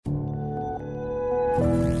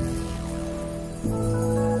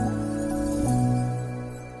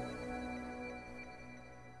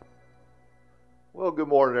Well, good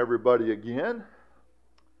morning, everybody, again.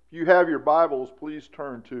 If you have your Bibles, please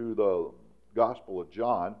turn to the Gospel of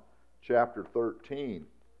John, chapter 13.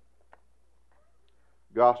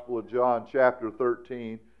 Gospel of John, chapter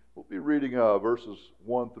 13. We'll be reading verses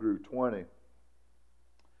 1 through 20.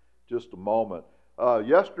 Just a moment.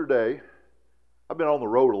 Yesterday, I've been on the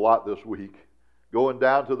road a lot this week, going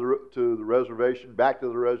down to the reservation, back to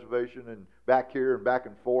the reservation, and back here and back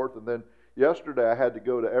and forth, and then yesterday I had to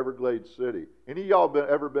go to Everglades City. Any of y'all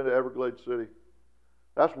ever been to Everglades City?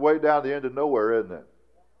 That's way down the end of nowhere, isn't it?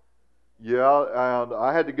 Yeah, and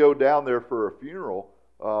I had to go down there for a funeral.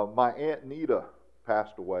 My Aunt Nita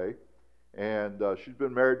passed away, and she's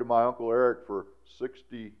been married to my Uncle Eric for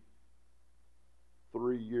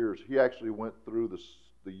 63 years. He actually went through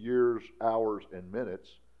the years, hours, and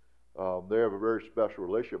minutes. They have a very special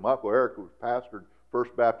relationship. My Uncle Eric was pastored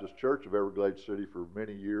First Baptist Church of Everglades City for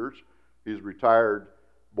many years. He's retired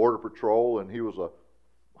Border Patrol, and he was a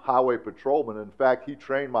highway patrolman. In fact, he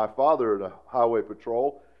trained my father in a highway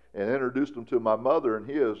patrol and introduced him to my mother, and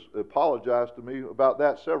he has apologized to me about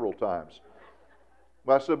that several times.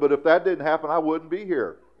 I said, but if that didn't happen, I wouldn't be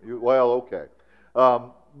here. Well, okay.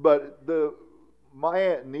 But my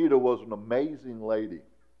Aunt Nita was an amazing lady.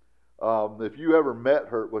 If you ever met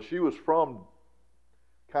her, well, she was from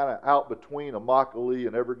kind of out between Immokalee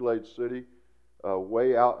and Everglades City.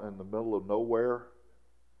 Way out in the middle of nowhere.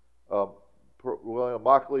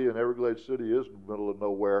 Immokalee and Everglades City is in the middle of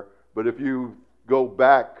nowhere, but if you go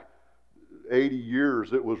back 80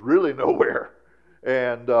 years, it was really nowhere.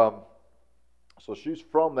 And so she's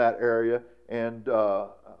from that area, and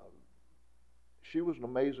she was an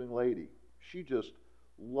amazing lady. She just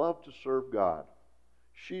loved to serve God.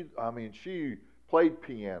 She played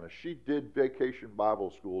piano. She did vacation Bible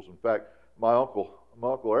schools. In fact, my Uncle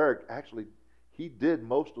Eric actually, he did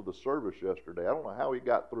most of the service yesterday. I don't know how he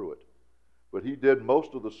got through it, but he did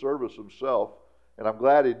most of the service himself, and I'm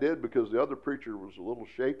glad he did because the other preacher was a little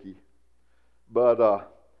shaky. But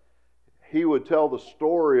he would tell the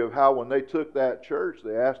story of how when they took that church,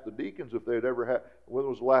 they asked the deacons if they'd ever had, when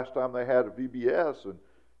was the last time they had a VBS,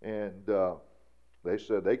 and they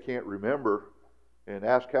said they can't remember, and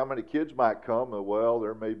asked how many kids might come, and well,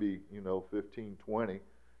 there may be 15, 20,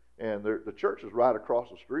 and the church is right across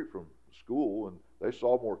the street from school, and they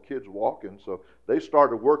saw more kids walking, so they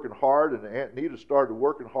started working hard, and Aunt Nita started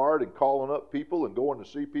working hard and calling up people and going to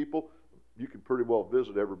see people. You can pretty well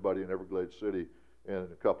visit everybody in Everglades City in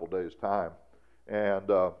a couple days' time.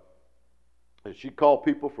 And she called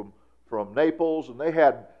people from Naples, and they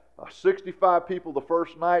had 65 people the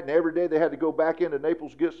first night, and every day they had to go back into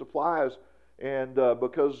Naples to get supplies, and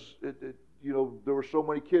because there were so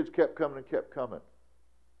many kids kept coming.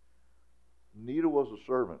 Nita was a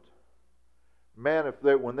servant. Man,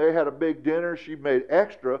 when they had a big dinner, she made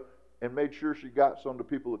extra and made sure she got some to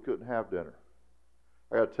people that couldn't have dinner.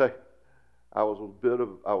 I got to tell you, I was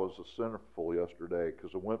a sinful yesterday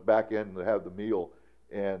because I went back in to have the meal,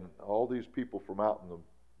 and all these people from out in the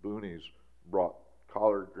boonies brought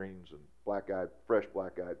collard greens and fresh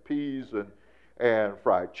black-eyed peas and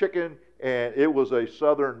fried chicken, and it was a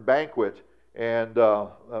southern banquet, and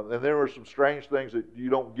there were some strange things that you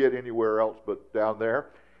don't get anywhere else but down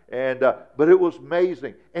there. But it was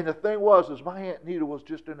amazing. And the thing was, my Aunt Nita was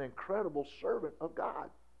just an incredible servant of God.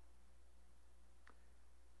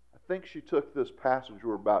 I think she took this passage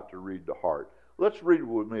we're about to read to heart. Let's read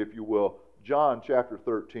with me, if you will, John chapter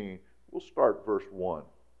 13. We'll start verse 1.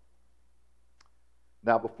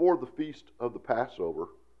 Now before the feast of the Passover,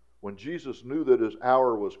 when Jesus knew that his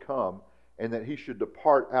hour was come, and that he should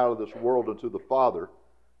depart out of this world unto the Father,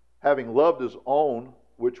 having loved his own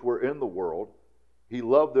which were in the world, he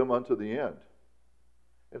loved them unto the end.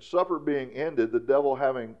 And supper being ended, the devil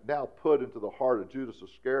having now put into the heart of Judas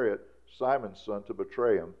Iscariot, Simon's son, to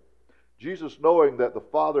betray him, Jesus, knowing that the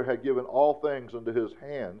Father had given all things into his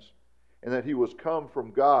hands, and that he was come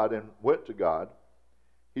from God and went to God,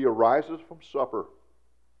 he arises from supper,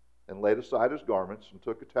 and laid aside his garments, and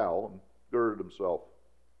took a towel, and girded himself.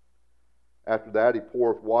 After that he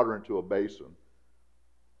poureth water into a basin,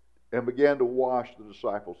 and began to wash the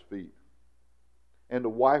disciples' feet, and to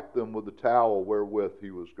wipe them with the towel wherewith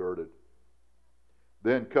he was girded.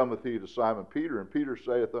 Then cometh he to Simon Peter, and Peter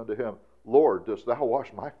saith unto him, Lord, dost thou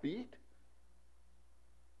wash my feet?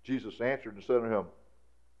 Jesus answered and said unto him,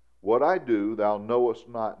 What I do thou knowest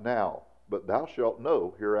not now, but thou shalt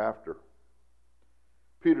know hereafter.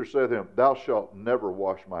 Peter said to him, Thou shalt never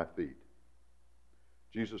wash my feet.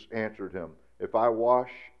 Jesus answered him, If I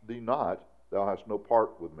wash thee not, thou hast no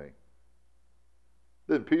part with me.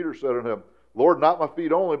 Then Peter said unto him, Lord, not my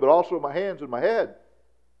feet only, but also my hands and my head.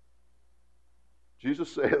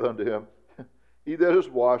 Jesus saith unto him, He that is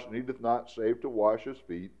washed needeth not save to wash his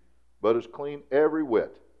feet, but is clean every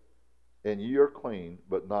whit. And ye are clean,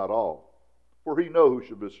 but not all. For he know who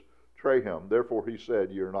should betray him. Therefore he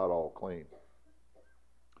said, Ye are not all clean.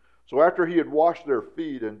 So after he had washed their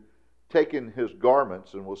feet and taken his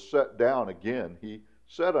garments and was set down again, he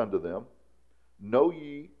said unto them, Know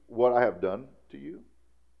ye what I have done to you?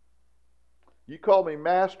 Ye call me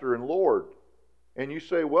Master and Lord, and you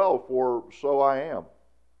say, Well, for so I am.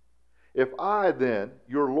 If I then,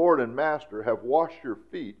 your Lord and Master, have washed your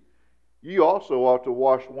feet, ye also ought to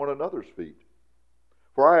wash one another's feet.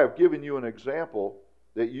 For I have given you an example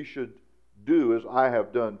that you should do as I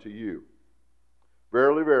have done to you.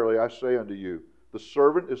 Verily, verily, I say unto you, the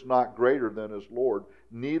servant is not greater than his Lord,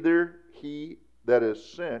 neither he that is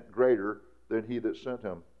sent greater than he that sent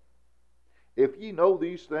him. If ye know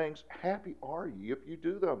these things, happy are ye if you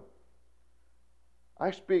do them.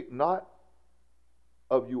 I speak not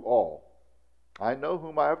of you all. I know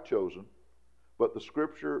whom I have chosen, but the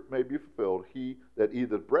scripture may be fulfilled, he that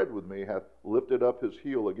eateth bread with me hath lifted up his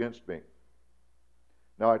heel against me.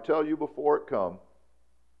 Now I tell you before it come,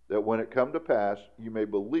 that when it come to pass, you may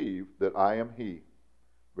believe that I am he.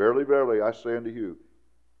 Verily, verily, I say unto you,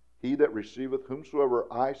 he that receiveth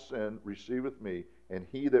whomsoever I send receiveth me, and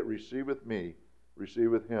he that receiveth me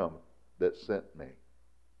receiveth him that sent me.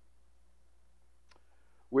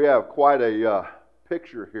 We have quite a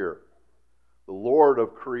picture here. The Lord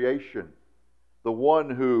of creation, the one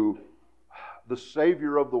who, the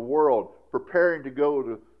Savior of the world, preparing to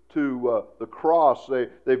go to the cross.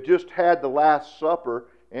 They've just had the Last Supper,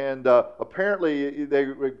 and apparently they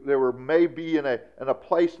were maybe in a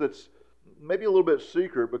place that's maybe a little bit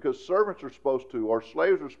secret, because servants are supposed to, or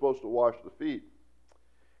slaves are supposed to wash the feet.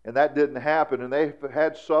 And that didn't happen. And they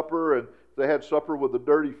had supper, and they had supper with the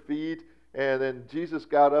dirty feet. And then Jesus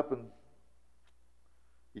got up and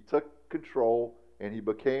he took control, and he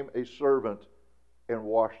became a servant and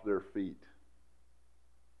washed their feet.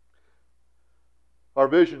 Our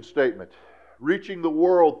vision statement: reaching the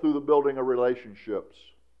world through the building of relationships.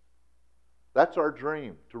 That's our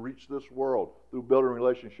dream, to reach this world through building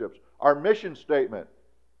relationships. Our mission statement: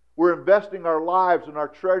 we're investing our lives and our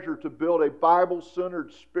treasure to build a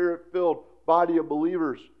Bible-centered, Spirit-filled body of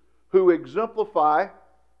believers who exemplify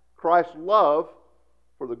Christ's love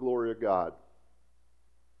for the glory of God.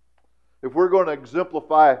 If we're going to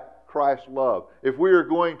exemplify Christ's love, if we are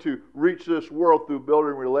going to reach this world through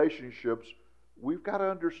building relationships, we've got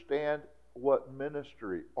to understand what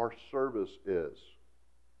ministry or service is.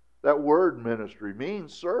 That word ministry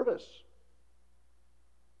means service.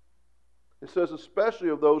 It says especially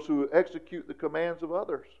of those who execute the commands of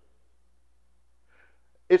others.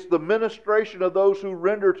 It's the ministration of those who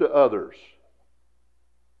render to others.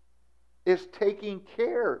 It's taking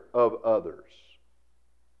care of others.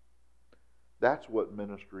 That's what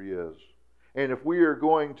ministry is. And if we are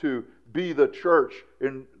going to be the church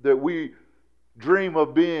that we dream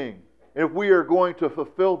of being, and if we are going to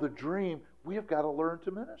fulfill the dream, we have got to learn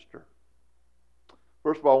to minister.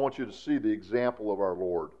 First of all, I want you to see the example of our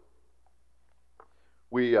Lord.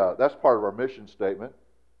 That's part of our mission statement.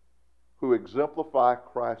 Who exemplify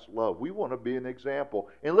Christ's love. We want to be an example.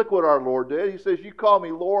 And look what our Lord did. He says, you call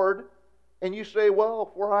me Lord, and you say,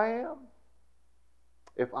 well, for I am.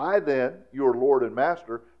 If I then, your Lord and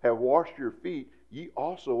Master, have washed your feet, ye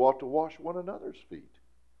also ought to wash one another's feet.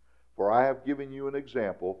 For I have given you an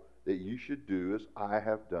example that you should do as I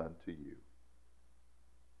have done to you.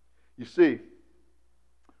 You see,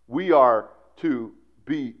 we are to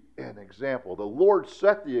be an example. The Lord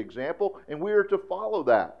set the example, and we are to follow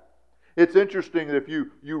that. It's interesting that if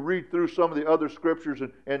you read through some of the other scriptures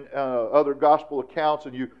and other gospel accounts,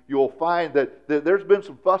 and you'll find that there's been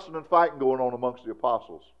some fussing and fighting going on amongst the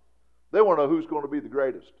apostles. They want to know who's going to be the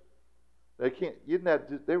greatest.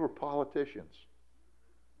 They were politicians.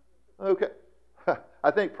 Okay.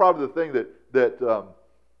 I think probably the thing that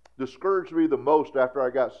discouraged me the most after I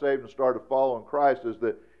got saved and started following Christ is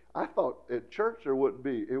that I thought at church it wouldn't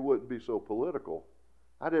be so political.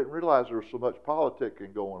 I didn't realize there was so much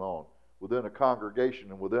politicking going on within a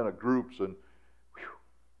congregation and within a groups. And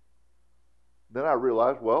then I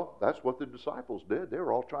realized, well, that's what the disciples did. They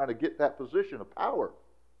were all trying to get that position of power.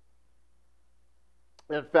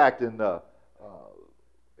 In fact, in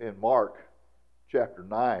Mark chapter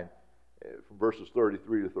 9, from verses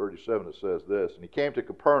 33 to 37, it says this: And he came to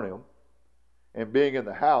Capernaum, and being in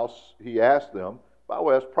the house, he asked them. By the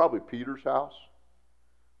way, that's probably Peter's house.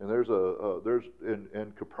 And there's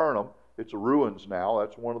in Capernaum, it's a ruins now.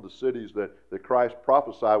 That's one of the cities that Christ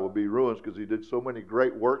prophesied would be ruins because he did so many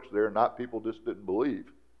great works there, and people just didn't believe.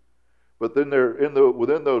 But then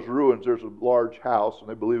within those ruins, there's a large house, and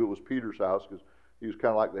they believe it was Peter's house because He was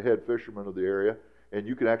kind of like the head fisherman of the area, and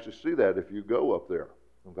you can actually see that if you go up there.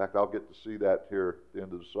 In fact, I'll get to see that here at the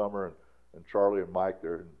end of the summer, and Charlie and Mike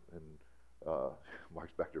there, and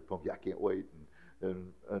Mike's back there pulling, yeah, I can't wait,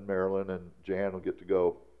 and Marilyn and Jan will get to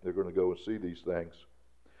go. They're going to go and see these things.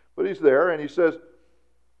 But he's there, and he says,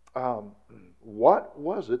 what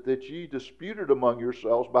was it that ye disputed among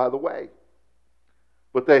yourselves by the way?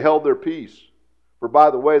 But they held their peace. For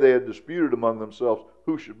by the way they had disputed among themselves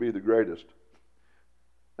who should be the greatest.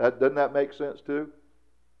 Doesn't that make sense too?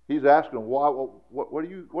 He's asking them, why? What are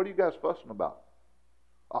you guys fussing about?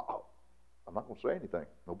 I'm not going to say anything.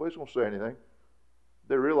 Nobody's going to say anything.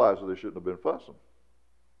 They realized that they shouldn't have been fussing.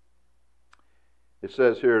 It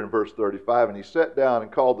says here in verse 35, and he sat down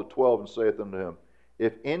and called the 12 and saith unto him,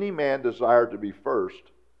 if any man desire to be first,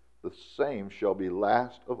 the same shall be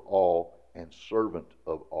last of all and servant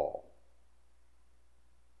of all.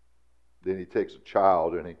 Then he takes a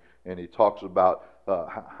child and he talks about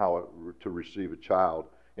how to receive a child.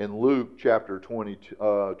 In Luke chapter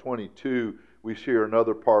 22, we hear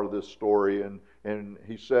another part of this story, and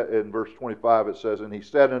he said in verse 25 it says, and he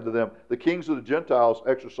said unto them, the kings of the Gentiles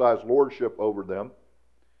exercise lordship over them,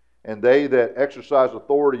 and they that exercise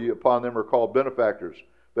authority upon them are called benefactors.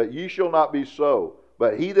 But ye shall not be so.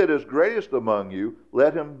 But he that is greatest among you,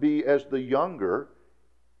 let him be as the younger,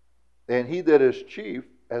 and he that is chief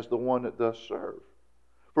as the one that doth serve.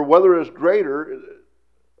 For whether is greater,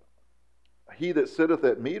 he that sitteth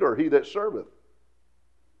at meat or he that serveth?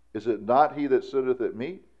 Is it not he that sitteth at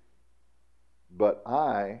meat? But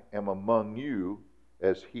I am among you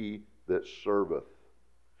as he that serveth.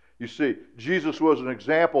 You see, Jesus was an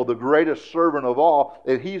example, the greatest servant of all,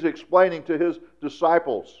 and he's explaining to his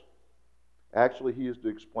disciples. Actually, he is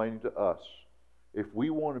explaining to us. If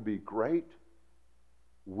we want to be great,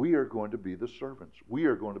 we are going to be the servants. We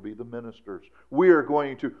are going to be the ministers. We are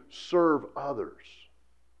going to serve others.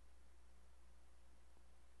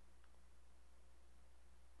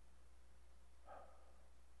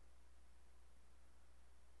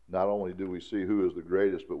 Not only do we see who is the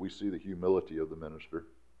greatest, but we see the humility of the minister.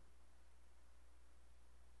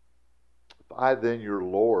 If I then, your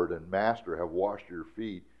Lord and Master, have washed your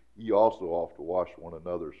feet, ye also ought to wash one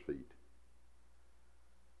another's feet.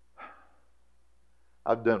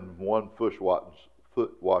 I've done one foot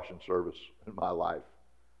washing service in my life.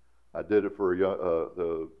 I did it for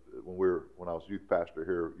when I was youth pastor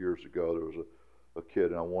here years ago. There was a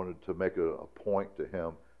kid, and I wanted to make a point to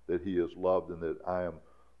him that he is loved and that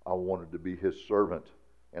I wanted to be his servant,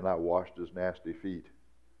 and I washed his nasty feet.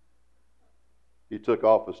 He took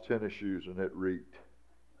off his tennis shoes, and it reeked.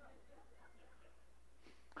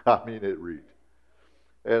 I mean, it reeked.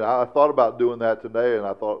 And I thought about doing that today, and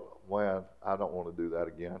I thought, man, I don't want to do that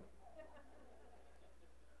again.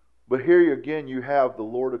 But here again, you have the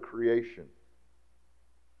Lord of creation.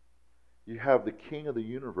 You have the King of the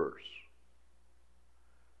universe.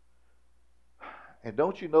 And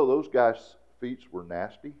don't you know those guys' feet were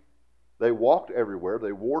nasty? They walked everywhere.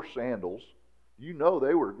 They wore sandals. You know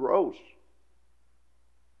they were gross.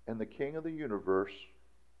 And the King of the universe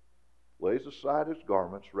lays aside his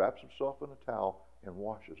garments, wraps himself in a towel, and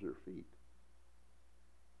washes their feet.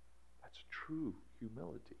 That's true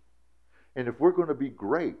humility. And if we're going to be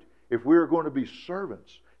great, if we are going to be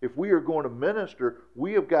servants, if we are going to minister,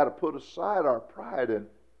 we have got to put aside our pride and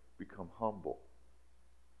become humble.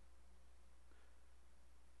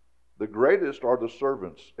 The greatest are the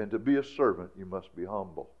servants, and to be a servant, you must be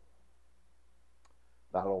humble.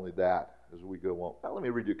 Not only that, as we go on. Now, let me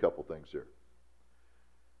read you a couple things here.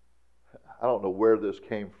 I don't know where this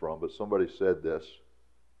came from, but somebody said this.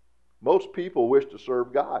 Most people wish to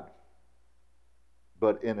serve God,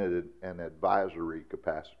 but in an advisory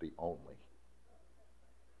capacity only.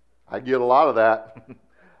 I get a lot of that.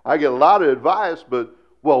 I get a lot of advice, but,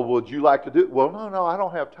 well, would you like to do it? Well, no, I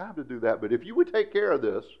don't have time to do that, but if you would take care of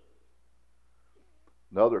this.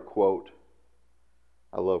 Another quote.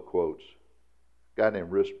 I love quotes. A guy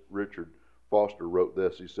named Richard Foster wrote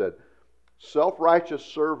this. He said, self-righteous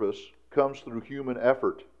service comes through human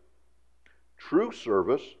effort. True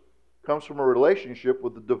service comes from a relationship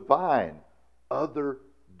with the divine, other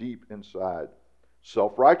deep inside.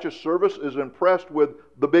 Self-righteous service is impressed with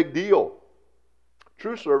the big deal.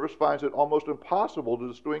 True service finds it almost impossible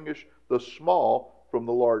to distinguish the small from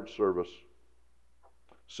the large service.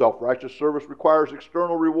 Self-righteous service requires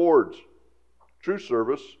external rewards. True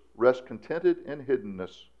service rests contented in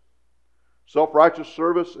hiddenness. Self-righteous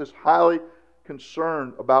service is highly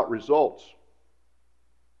concerned about results.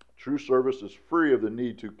 True service is free of the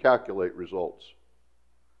need to calculate results.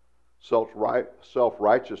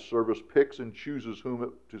 Self-righteous service picks and chooses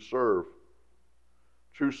whom to serve.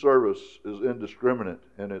 True service is indiscriminate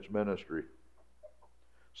in its ministry.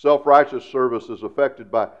 Self-righteous service is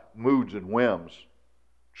affected by moods and whims.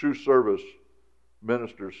 True service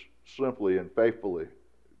ministers simply and faithfully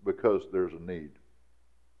because there's a need.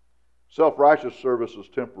 Self-righteous service is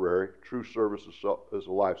temporary. True service is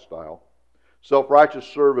a lifestyle. Self-righteous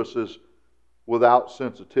service is without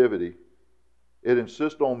sensitivity. It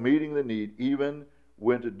insists on meeting the need even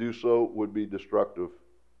when to do so would be destructive.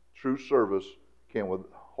 True service can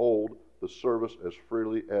withhold the service as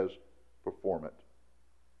freely as perform it.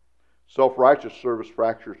 Self-righteous service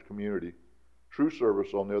fractures community. True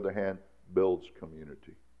service, on the other hand, builds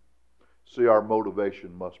community. See, our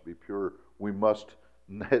motivation must be pure.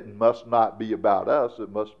 It must not be about us.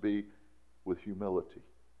 It must be with humility.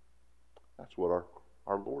 That's what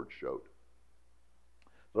our Lord showed.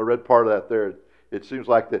 So I read part of that there. It seems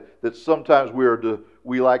like that sometimes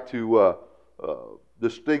we like to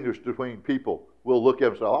distinguish between people. We'll look at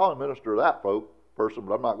them and say, I'll minister to that person,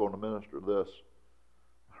 but I'm not going to minister to this.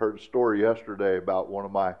 I heard a story yesterday about one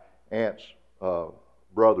of my aunt's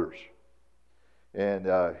brothers. And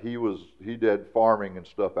he did farming and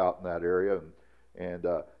stuff out in that area. And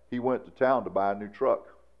he went to town to buy a new truck.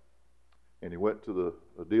 And he went to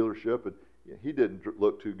the dealership, and he didn't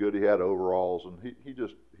look too good. He had overalls, and he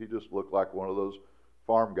just looked like one of those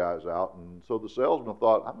farm guys out. And so the salesman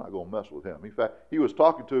thought, I'm not going to mess with him. In fact, he was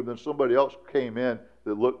talking to him, then somebody else came in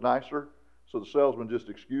that looked nicer. So the salesman just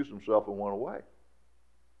excused himself and went away.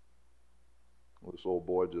 Well, this old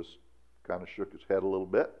boy just kind of shook his head a little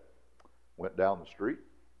bit, went down the street,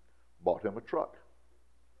 bought him a truck,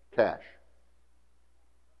 cash.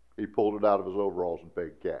 He pulled it out of his overalls and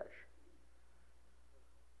paid cash.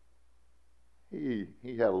 He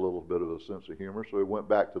had a little bit of a sense of humor, so he went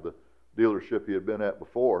back to the dealership he had been at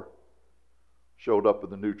before, showed up with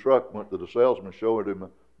the new truck, went to the salesman, showed him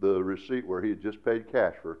the receipt where he had just paid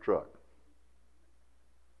cash for a truck.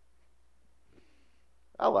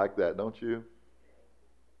 I like that, don't you?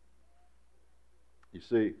 You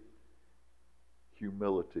see,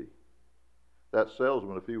 humility. That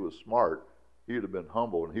salesman, if he was smart, he would have been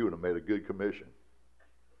humble and he would have made a good commission.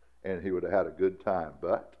 And he would have had a good time,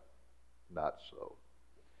 but not so.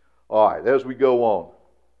 All right, as we go on,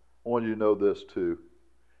 I want you to know this too.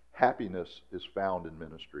 Happiness is found in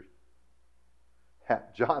ministry.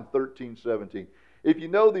 John 13:17. If you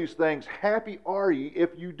know these things, happy are ye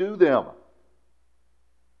if you do them.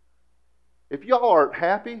 If y'all aren't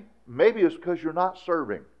happy, maybe it's because you're not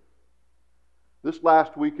serving. This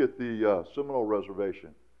last week at the Seminole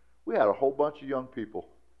Reservation, we had a whole bunch of young people.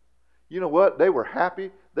 You know what? They were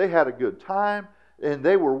happy. They had a good time. And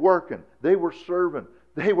they were working. They were serving.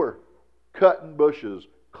 They were cutting bushes,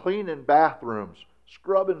 cleaning bathrooms,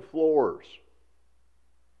 scrubbing floors.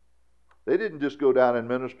 They didn't just go down and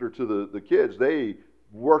minister to the kids. They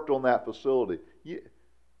worked on that facility.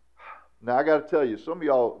 Now, I got to tell you, some of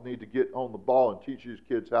y'all need to get on the ball and teach these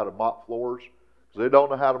kids how to mop floors, because they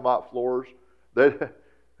don't know how to mop floors.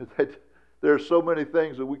 There's so many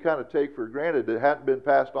things that we kind of take for granted that hadn't been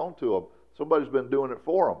passed on to them. Somebody's been doing it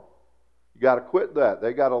for them. You got to quit that.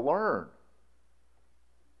 They got to learn.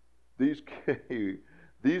 These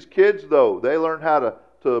kids, though, they learn how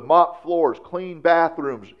to mop floors, clean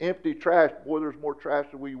bathrooms, empty trash. Boy, there's more trash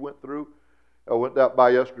than we went through. I went out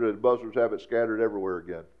by yesterday. The buzzards have it scattered everywhere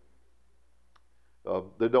again.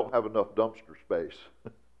 They don't have enough dumpster space.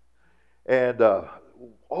 And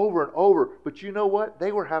over and over. But you know what?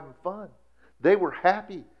 They were having fun. They were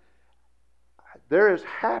happy. There is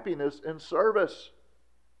happiness in service.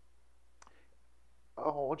 I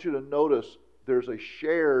want you to notice there's a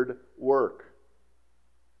shared work.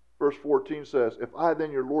 Verse 14 says, If I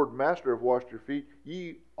then, your Lord and Master, have washed your feet,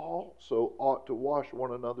 ye also ought to wash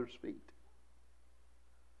one another's feet.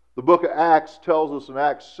 The book of Acts tells us in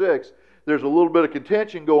Acts 6, there's a little bit of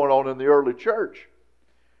contention going on in the early church.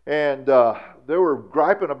 And they were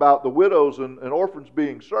griping about the widows and orphans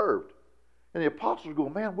being served. And the apostles go,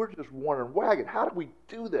 man, we're just wondering, wagon, how do we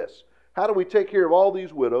do this? How do we take care of all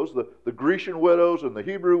these widows, the Grecian widows and the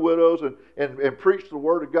Hebrew widows, and preach the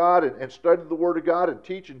Word of God and study the Word of God and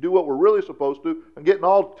teach and do what we're really supposed to, and getting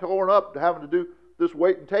all torn up to having to do this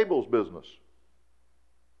waiting tables business?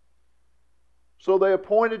 So they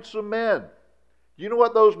appointed some men. You know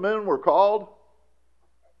what those men were called?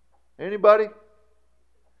 Anybody?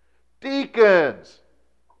 Deacons.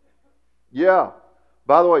 Yeah.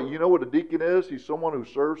 By the way, you know what a deacon is? He's someone who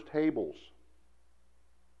serves tables.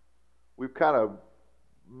 We've kind of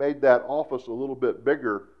made that office a little bit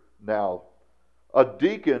bigger now. A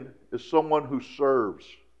deacon is someone who serves.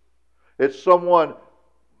 It's someone,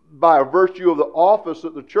 by virtue of the office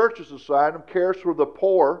that the church has assigned him, cares for the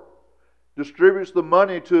poor, distributes the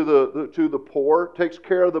money to the poor, takes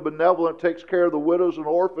care of the benevolent, takes care of the widows and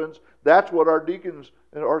orphans. That's what our deacons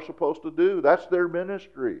are supposed to do. That's their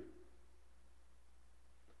ministry.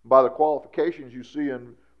 By the qualifications you see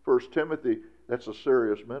in 1 Timothy, that's a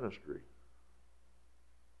serious ministry.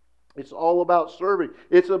 It's all about serving.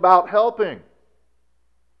 It's about helping.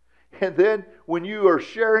 And then when you are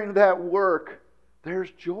sharing that work, there's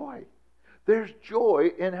joy. There's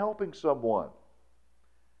joy in helping someone.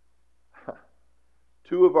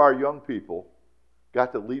 2 of our young people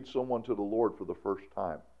got to lead someone to the Lord for the first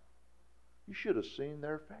time. You should have seen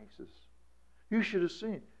their faces. You should have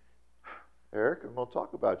seen. Eric, I'm going to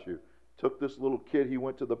talk about you. Took this little kid, he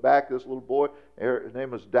went to the back, this little boy, his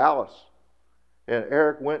name was Dallas. And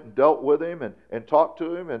Eric went and dealt with him and talked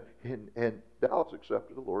to him, and Dallas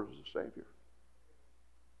accepted the Lord as a Savior.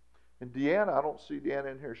 And Deanna, I don't see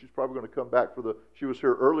Deanna in here. She's probably going to come back she was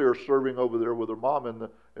here earlier serving over there with her mom in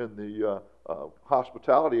the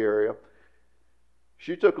hospitality area.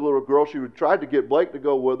 She took a little girl. She tried to get Blake to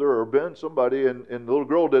go with her or Ben, somebody, and the little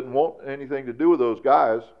girl didn't want anything to do with those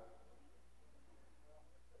guys.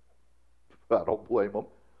 I don't blame them.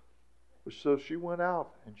 So she went out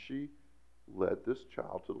and she led this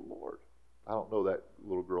child to the Lord. I don't know that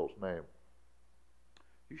little girl's name.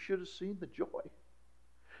 You should have seen the joy.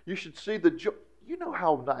 You should see the joy. You know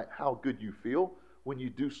how good you feel when you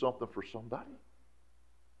do something for somebody.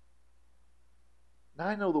 Now,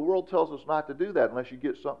 I know the world tells us not to do that unless you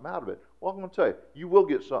get something out of it. Well, I'm going to tell you, you will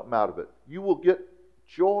get something out of it. You will get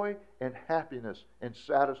joy and happiness and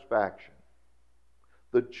satisfaction.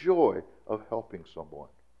 The joy of helping someone.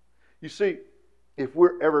 You see, if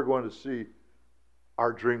we're ever going to see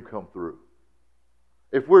our dream come through,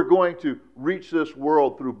 if we're going to reach this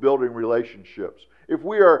world through building relationships, if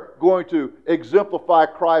we are going to exemplify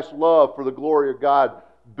Christ's love for the glory of God,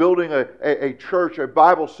 building a church, a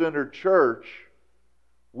Bible-centered church,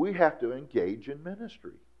 we have to engage in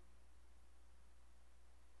ministry.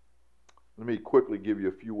 Let me quickly give you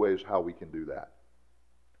a few ways how we can do that.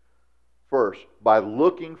 First, by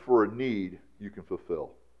looking for a need you can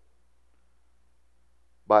fulfill.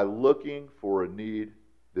 By looking for a need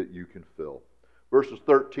that you can fill. Verses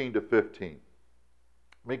 13 to 15.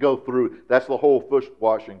 Let me go through. That's the whole foot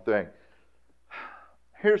washing thing.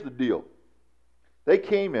 Here's the deal. They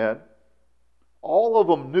came in. All of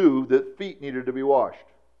them knew that feet needed to be washed.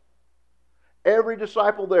 Every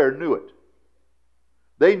disciple there knew it.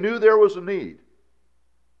 They knew there was a need.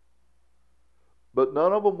 But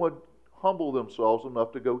none of them would humble themselves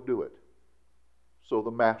enough to go do it. So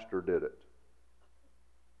the master did it.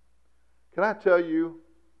 Can I tell you,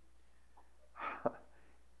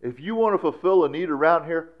 if you want to fulfill a need around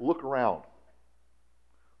here, look around.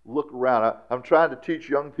 Look around. I'm trying to teach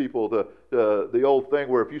young people the old thing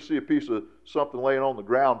where if you see a piece of something laying on the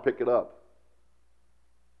ground, pick it up.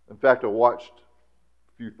 In fact, I watched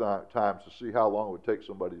a few times to see how long it would take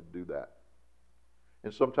somebody to do that.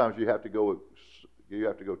 And sometimes you have to go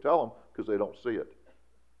tell them because they don't see it.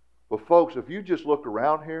 But folks, if you just look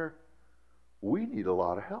around here, we need a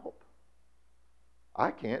lot of help.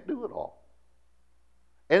 I can't do it all.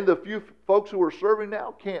 And the few folks who are serving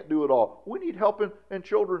now can't do it all. We need help in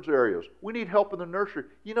children's areas. We need help in the nursery.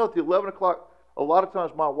 You know, at the 11 o'clock, a lot of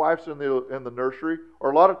times my wife's in the nursery,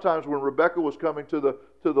 or a lot of times when Rebecca was coming to the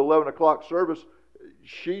 11 o'clock service,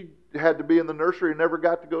 she had to be in the nursery and never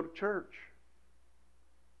got to go to church.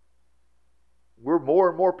 Where more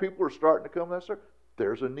and more people are starting to come to that service,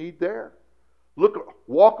 there's a need there.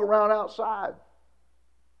 Walk around outside.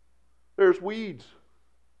 There's weeds.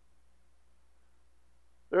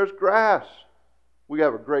 There's grass. We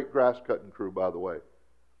have a great grass cutting crew, by the way.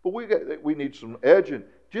 But we need some edge, and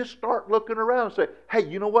just start looking around and say, hey,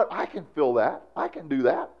 you know what? I can fill that. I can do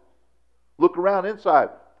that. Look around inside.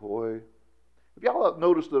 Boy, have y'all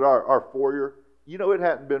noticed that our foyer, you know, it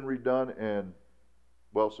hadn't been redone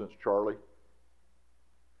since Charlie.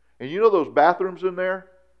 And you know those bathrooms in there?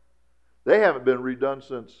 They haven't been redone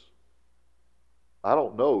since, I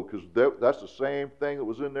don't know, because that's the same thing that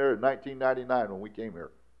was in there in 1999 when we came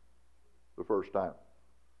here the first time.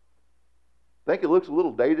 Think it looks a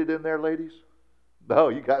little dated in there, ladies? No,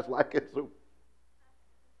 you guys like it. So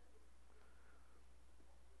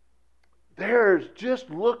just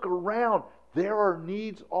look around. There are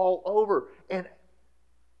needs all over. And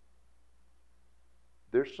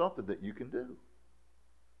there's something that you can do.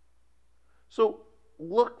 So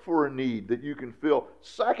look for a need that you can fill.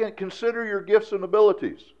 Second, consider your gifts and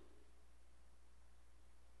abilities.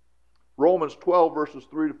 Romans 12 verses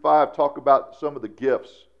 3 to 5 talk about some of the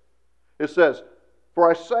gifts. It says,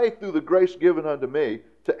 for I say through the grace given unto me,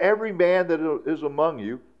 to every man that is among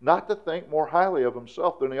you, not to think more highly of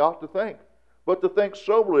himself than he ought to think, but to think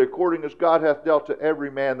soberly according as God hath dealt to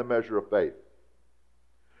every man the measure of faith.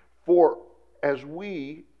 For as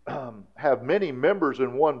we have many members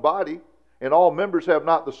in one body, and all members have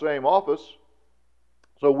not the same office,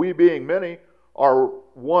 so we being many are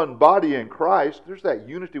one body in Christ. There's that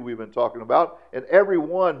unity we've been talking about, and every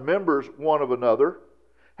one members one of another,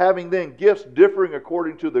 having then gifts differing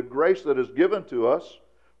according to the grace that is given to us,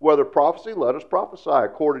 whether prophecy, let us prophesy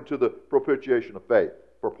according to the proportion of faith,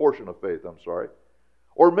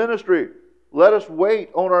 or ministry, let us wait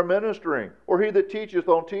on our ministering, or he that teacheth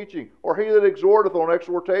on teaching, or he that exhorteth on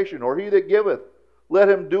exhortation, or he that giveth, let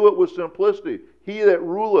him do it with simplicity. He that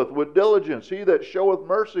ruleth with diligence, he that showeth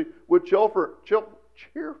mercy with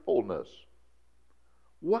cheerfulness.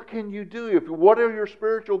 What can you do? What are your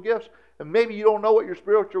spiritual gifts? And maybe you don't know what your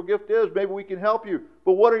spiritual gift is. Maybe we can help you.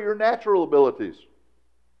 But what are your natural abilities?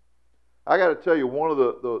 I got to tell you, one of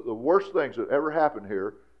the worst things that ever happened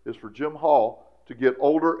here is for Jim Hall to get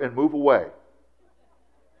older and move away.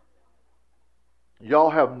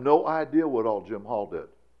 Y'all have no idea what all Jim Hall did.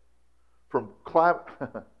 From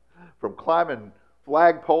climbing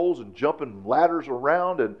flagpoles and jumping ladders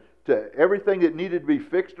around and to everything that needed to be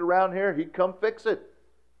fixed around here, he'd come fix it.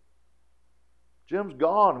 Jim's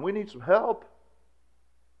gone. We need some help.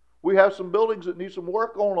 We have some buildings that need some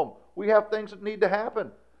work on them. We have things that need to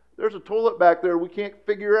happen. There's a toilet back there. We can't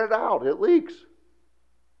figure it out. It leaks.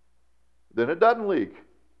 Then it doesn't leak.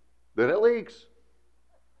 Then it leaks.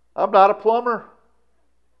 I'm not a plumber.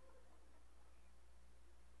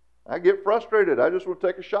 I get frustrated. I just want to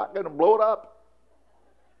take a shotgun and blow it up.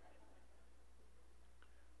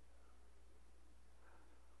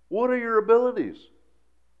 What are your abilities?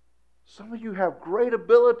 Some of you have great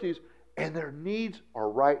abilities, and their needs are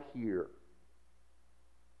right here.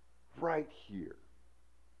 Right here.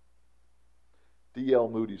 D.L.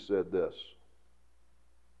 Moody said this.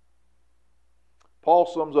 Paul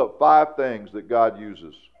sums up 5 things that God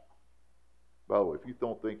uses. By the way, if you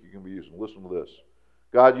don't think you can be using, listen to this.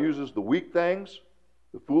 God uses the weak things,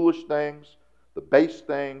 the foolish things, the base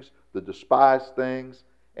things, the despised things,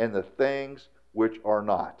 and the things which are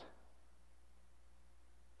not.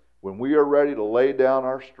 When we are ready to lay down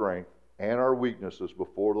our strength and our weaknesses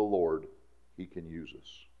before the Lord, He can use us.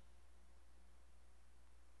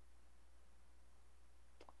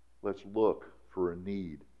 Let's look for a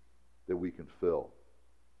need that we can fill.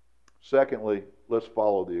 Secondly, let's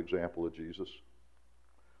follow the example of Jesus.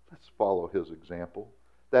 Let's follow His example.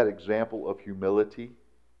 That example of humility.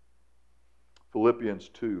 Philippians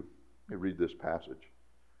 2. Let me read this passage.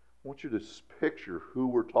 I want you to picture who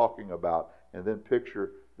we're talking about and then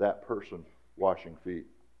picture that person washing feet.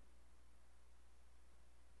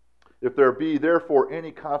 If there be therefore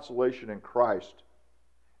any consolation in Christ,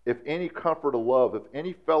 if any comfort of love, if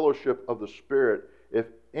any fellowship of the Spirit, if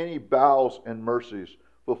any bowels and mercies,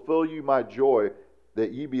 fulfill you my joy,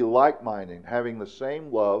 that ye be like-minded, having the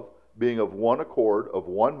same love, being of one accord, of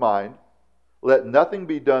one mind. Let nothing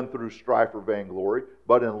be done through strife or vainglory,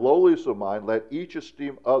 but in lowliness of mind let each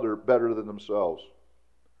esteem other better than themselves.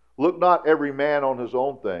 Look not every man on his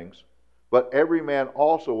own things, but every man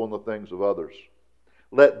also on the things of others.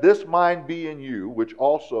 Let this mind be in you, which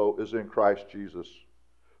also is in Christ Jesus,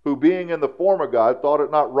 who being in the form of God, thought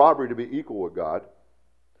it not robbery to be equal with God,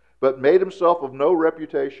 but made himself of no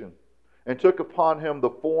reputation, and took upon him the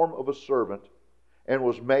form of a servant, and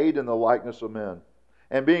was made in the likeness of men.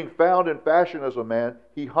 And being found in fashion as a man,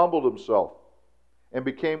 he humbled himself, and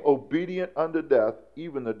became obedient unto death,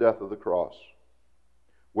 even the death of the cross.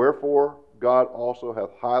 Wherefore God also hath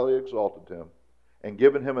highly exalted him, and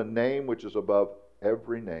given him a name which is above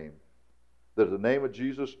every name, that at the name of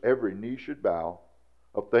Jesus every knee should bow,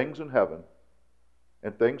 of things in heaven,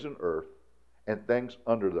 and things in earth, and things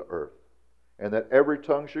under the earth, and that every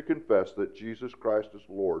tongue should confess that Jesus Christ is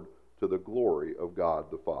Lord, to the glory of God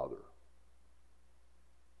the Father.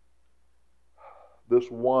 This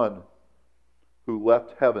one who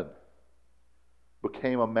left heaven,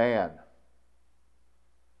 became a man,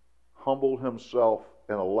 humbled himself,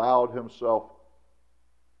 and allowed himself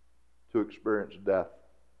to experience death.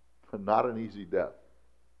 Not an easy death.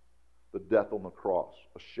 The death on the cross,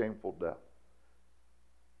 a shameful death.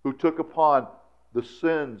 Who took upon the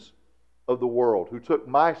sins of the world, who took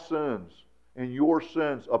my sins and your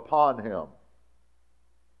sins upon him.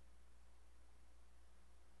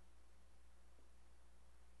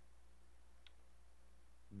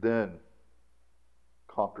 Then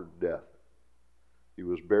conquered death. He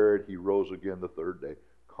was buried, he rose again the third day,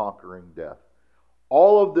 conquering death.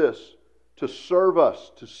 All of this to serve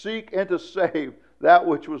us, to seek and to save that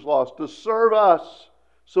which was lost, to serve us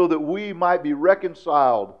so that we might be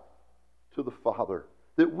reconciled to the Father,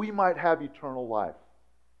 that we might have eternal life.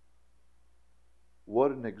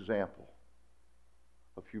 What an example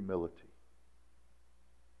of humility.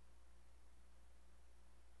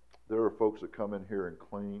 There are folks that come in here and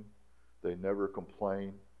clean. They never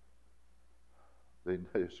complain. They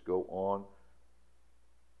just go on.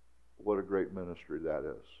 What a great ministry that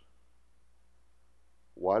is.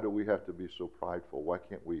 Why do we have to be so prideful? Why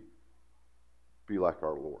can't we be like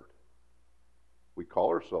our Lord? We call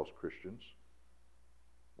ourselves Christians.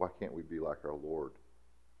 Why can't we be like our Lord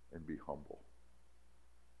and be humble?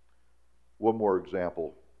 One more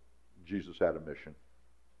example. Jesus had a mission.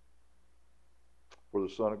 For the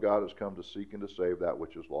Son of God has come to seek and to save that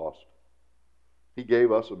which is lost. He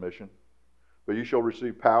gave us a mission. But you shall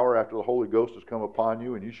receive power after the Holy Ghost has come upon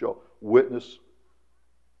you, and you shall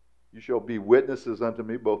be witnesses unto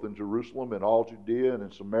me both in Jerusalem and all Judea and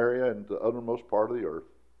in Samaria and the uttermost part of the earth.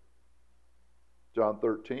 John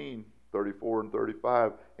 13:34 and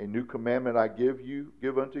 35. A new commandment I give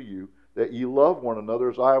unto you, that ye love one another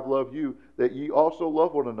as I have loved you, that ye also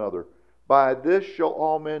love one another. By this shall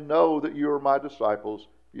all men know that you are my disciples,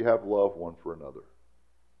 if you have love one for another.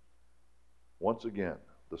 Once again,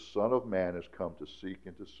 the Son of Man has come to seek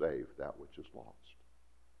and to save that which is lost.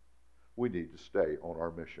 We need to stay on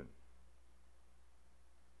our mission.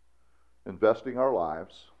 Investing our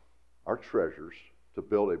lives, our treasures, to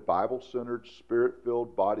build a Bible-centered,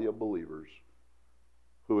 Spirit-filled body of believers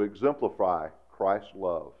who exemplify Christ's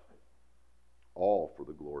love, all for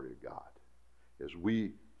the glory of God. As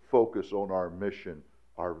we focus on our mission,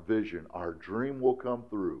 our vision, our dream will come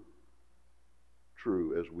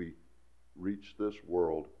true as we reach this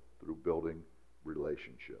world through building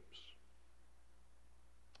relationships.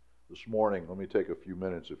 This morning, let me take a few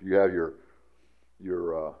minutes. If you have your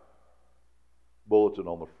bulletin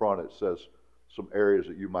on the front, it says some areas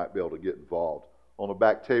that you might be able to get involved. On the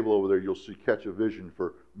back table over there, you'll see Catch a Vision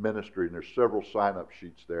for Ministry, and there's several sign-up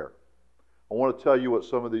sheets there. I want to tell you what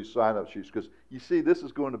some of these sign-up sheets, because you see, this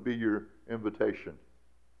is going to be your invitation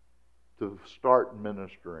to start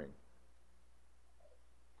ministering.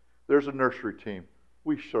 There's a nursery team.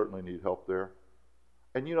 We certainly need help there.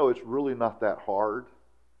 And you know, it's really not that hard,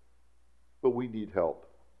 but we need help.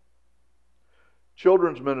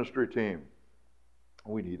 Children's ministry team.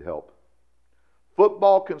 We need help.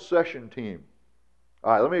 Football concession team.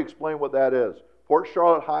 All right, let me explain what that is. Port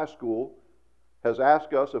Charlotte High School has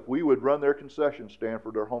asked us if we would run their concession stand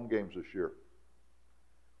for their home games this year.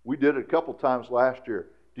 We did it a couple times last year.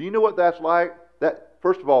 Do you know what that's like? That,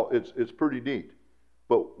 first of all, it's pretty neat.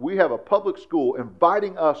 But we have a public school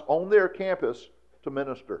inviting us on their campus to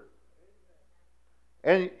minister.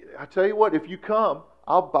 And I tell you what, if you come,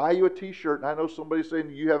 I'll buy you a t-shirt. And I know somebody's saying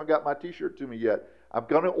you haven't got my t-shirt to me yet. I'm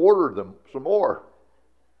going to order them some more.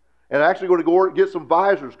 And I'm actually going to go get some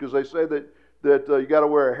visors, because they say that you got to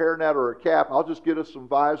wear a hairnet or a cap. I'll just get us some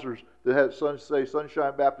visors that have say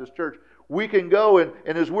Sunshine Baptist Church. We can go, and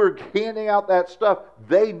as we're handing out that stuff,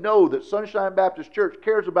 they know that Sunshine Baptist Church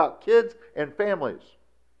cares about kids and families.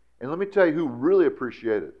 And let me tell you who really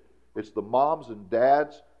appreciate it. It's the moms and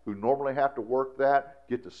dads who normally have to work that,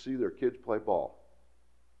 get to see their kids play ball.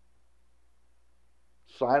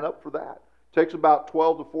 Sign up for that. Takes about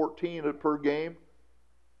 12 to 14 per game.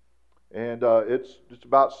 And it's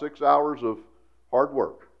about 6 hours of hard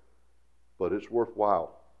work. But it's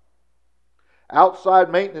worthwhile.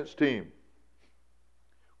 Outside maintenance team.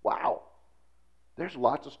 Wow. There's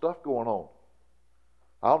lots of stuff going on.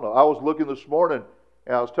 I don't know. I was looking this morning,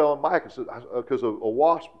 and I was telling Mike, I said, because a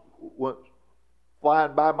wasp went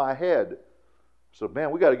flying by my head. I said,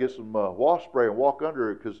 man, we got to get some wasp spray and walk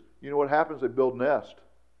under it, because you know what happens? They build nests.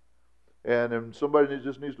 And then somebody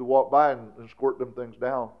just needs to walk by and squirt them things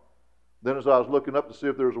down. Then as I was looking up to see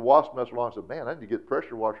if there was a wasp mess along, I said, man, I need to get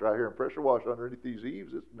pressure washer out here and pressure wash underneath these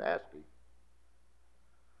eaves. It's nasty.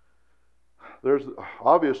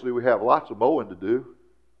 Obviously, we have lots of mowing to do.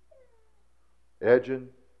 Edging,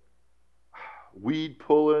 weed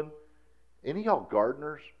pulling. Any of y'all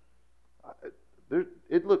gardeners?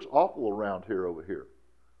 It looks awful around here over here.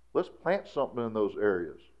 Let's plant something in those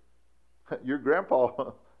areas. Your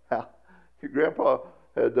grandpa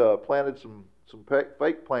had planted some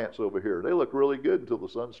fake plants over here. They look really good until the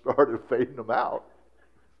sun started fading them out.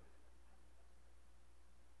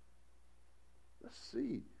 Let's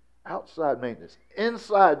see. Outside maintenance.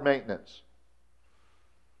 Inside maintenance.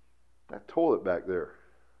 That toilet back there.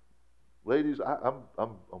 Ladies,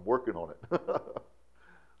 I'm working on it.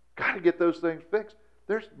 Got to get those things fixed.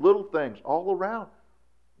 There's little things all around.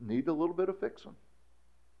 Need a little bit of fixing.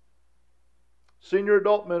 Senior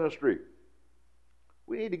adult ministry.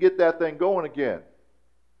 We need to get that thing going again.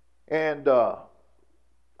 And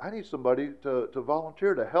I need somebody to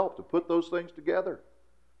volunteer, to help, to put those things together,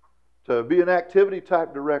 to be an activity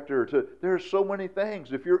type director. There's so many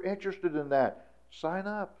things. If you're interested in that, sign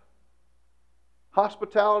up.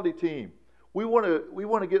 Hospitality team. We want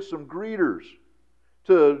to get some greeters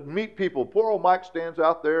to meet people. Poor old Mike stands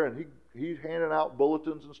out there and he's handing out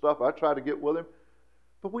bulletins and stuff. I try to get with him.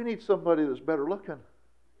 But we need somebody that's better looking.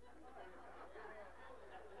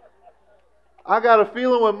 I got a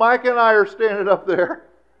feeling when Mike and I are standing up there,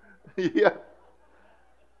 yeah.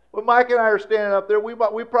 When Mike and I are standing up there,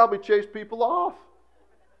 we probably chase people off.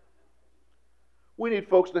 We need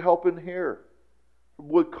folks to help in here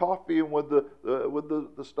with coffee and with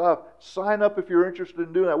the stuff. Sign up if you're interested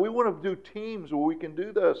in doing that. We want to do teams where we can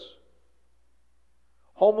do this.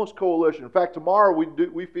 Homeless Coalition. In fact, tomorrow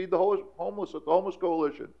we feed the homeless at the Homeless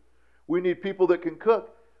Coalition. We need people that can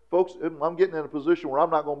cook. Folks, I'm getting in a position where I'm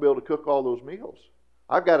not going to be able to cook all those meals.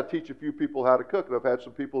 I've got to teach a few people how to cook, and I've had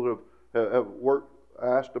some people who have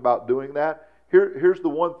asked about doing that. Here's the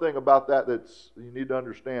one thing about that you need to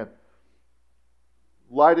understand.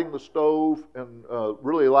 Lighting the stove and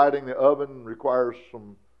really lighting the oven requires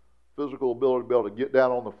some physical ability to be able to get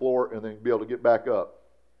down on the floor and then be able to get back up.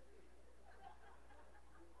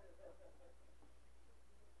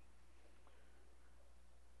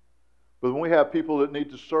 But when we have people that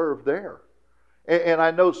need to serve there, and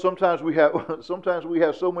I know sometimes we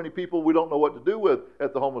have so many people we don't know what to do with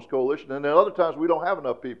at the Homeless Coalition, and then other times we don't have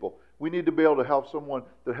enough people. We need to be able to have someone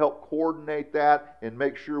to help coordinate that and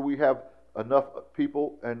make sure we have enough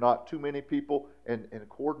people and not too many people and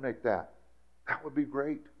coordinate that. That would be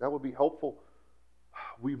great. That would be helpful.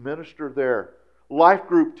 We minister there. Life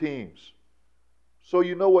group teams. So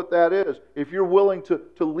you know what that is. If you're willing to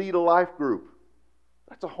lead a life group,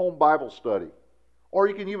 that's a home Bible study. Or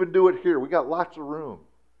you can even do it here. We got lots of room.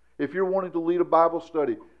 If you're wanting to lead a Bible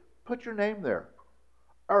study, put your name there.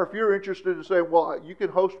 Or if you're interested in saying, well, you can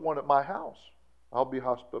host one at my house, I'll be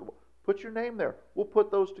hospitable. Put your name there. We'll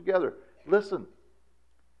put those together. Listen,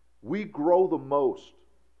 we grow the most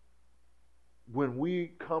when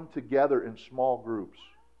we come together in small groups.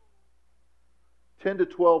 10 to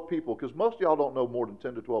 12 people, because most of y'all don't know more than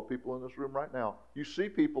 10 to 12 people in this room right now. You see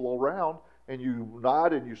people around, and you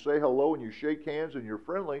nod, and you say hello, and you shake hands, and you're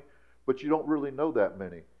friendly, but you don't really know that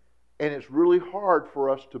many. And it's really hard for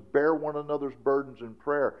us to bear one another's burdens in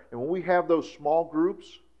prayer. And when we have those small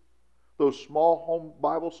groups, those small home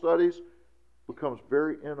Bible studies, it becomes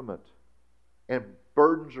very intimate. And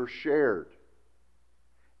burdens are shared.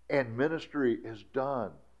 And ministry is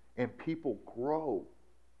done. And people grow.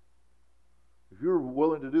 If you're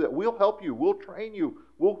willing to do that, we'll help you. We'll train you.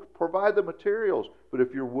 We'll provide the materials. But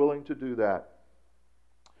if you're willing to do that.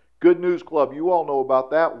 Good News Club, you all know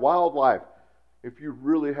about that. Wildlife, if you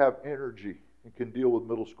really have energy and can deal with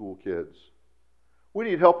middle school kids. We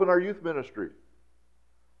need help in our youth ministry.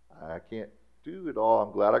 I can't do it all.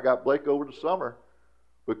 I'm glad I got Blake over the summer.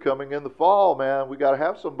 But coming in the fall, man, we got to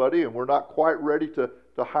have somebody, and we're not quite ready to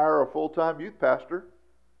hire a full-time youth pastor.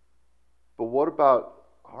 But what about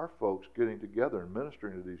our folks getting together and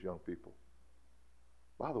ministering to these young people?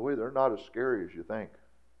 By the way, they're not as scary as you think.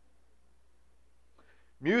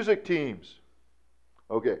 Music teams.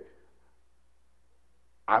 Okay.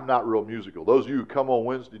 I'm not real musical. Those of you who come on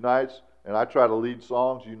Wednesday nights and I try to lead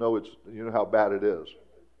songs, you know how bad it is.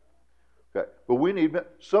 Okay. But we need,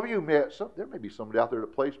 some of you there may be somebody out there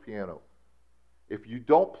that plays piano. If you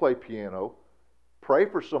don't play piano, pray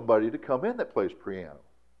for somebody to come in that plays piano.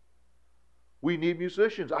 We need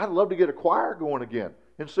musicians. I'd love to get a choir going again,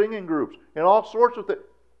 and singing groups, and all sorts of things.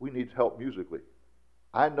 We need help musically.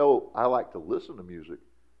 I know I like to listen to music.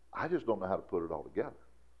 I just don't know how to put it all together.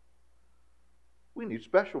 We need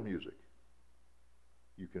special music.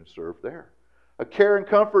 You can serve there. A care and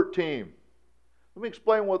comfort team. Let me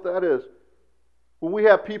explain what that is. When we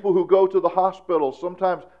have people who go to the hospital,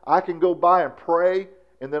 sometimes I can go by and pray,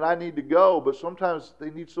 and then I need to go, but sometimes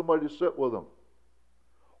they need somebody to sit with them.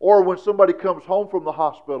 Or when somebody comes home from the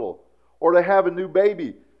hospital, or they have a new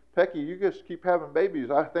baby. Pecky, you just keep having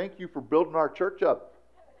babies. I thank you for building our church up.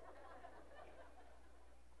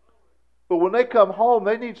 But when they come home,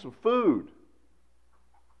 they need some food.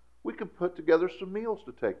 We can put together some meals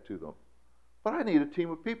to take to them. But I need a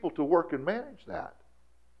team of people to work and manage that.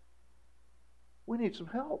 We need some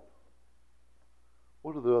help.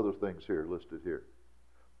 What are the other things here listed here?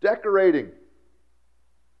 Decorating.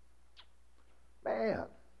 Man,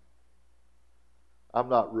 I'm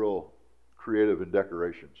not real creative in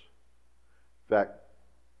decorations. In fact,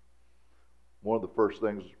 one of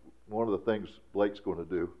the things Blake's going to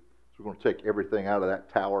do is we're going to take everything out of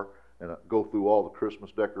that tower and go through all the Christmas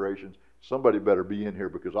decorations. Somebody better be in here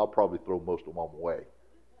because I'll probably throw most of them away.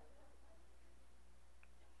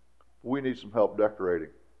 We need some help decorating.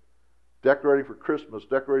 Decorating for Christmas,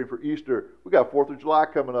 decorating for Easter. We got 4th of July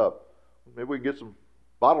coming up. Maybe we can get some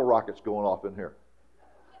bottle rockets going off in here.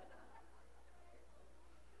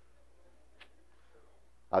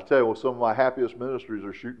 I tell you, well, some of my happiest ministries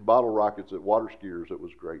are shooting bottle rockets at water skiers. It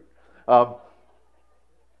was great.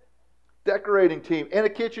 Decorating team and a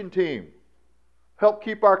kitchen team. Help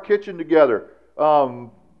keep our kitchen together.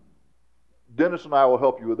 Dennis and I will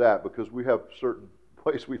help you with that because we have certain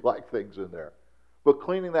ways we like things in there. But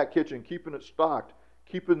cleaning that kitchen, keeping it stocked,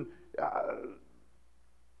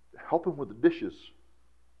 helping with the dishes.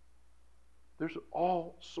 There's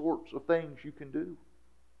all sorts of things you can do.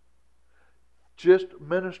 Just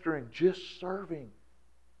ministering, just serving.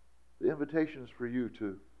 The invitation is for you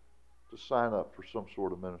to sign up for some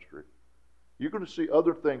sort of ministry. You're going to see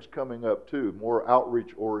other things coming up too, more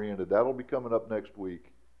outreach oriented. That'll be coming up next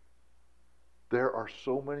week. There are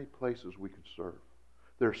so many places we can serve.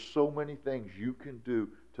 There's so many things you can do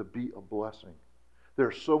to be a blessing. There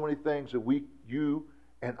are so many things that you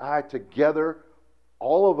and I together,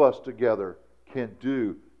 all of us together, can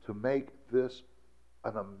do to make this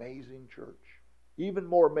an amazing church. Even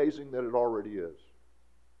more amazing than it already is.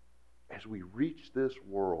 As we reach this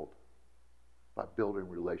world by building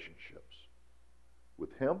relationships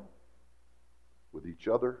with Him, with each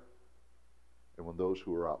other, and with those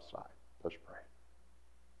who are outside. Let's pray.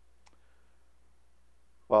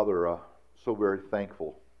 Father, so very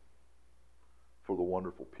thankful for the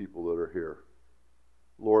wonderful people that are here.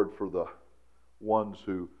 Lord, for the ones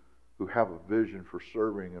who have a vision for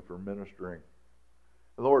serving and for ministering.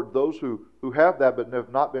 And Lord, those who have that but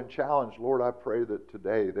have not been challenged, Lord, I pray that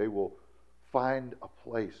today they will find a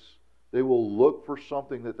place. They will look for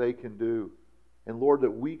something that they can do. And Lord,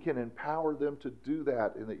 that we can empower them to do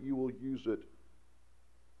that and that you will use it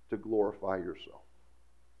to glorify yourself.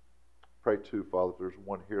 Pray too, Father, if there's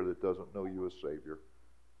one here that doesn't know you as Savior,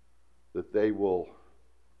 that they will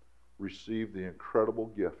receive the incredible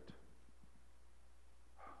gift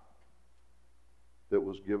that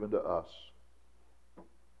was given to us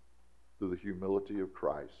through the humility of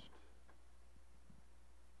Christ,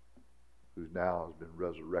 who now has been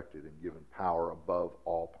resurrected and given power above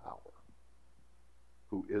all power,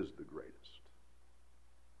 who is the greatest.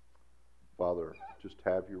 Father, just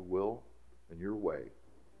have your will and your way.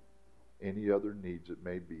 Any other needs that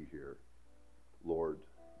may be here, Lord,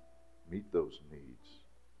 meet those needs.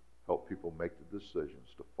 Help people make the decisions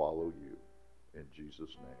to follow you. In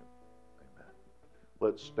Jesus' name, amen.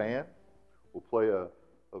 Let's stand. We'll play a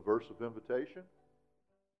verse of invitation.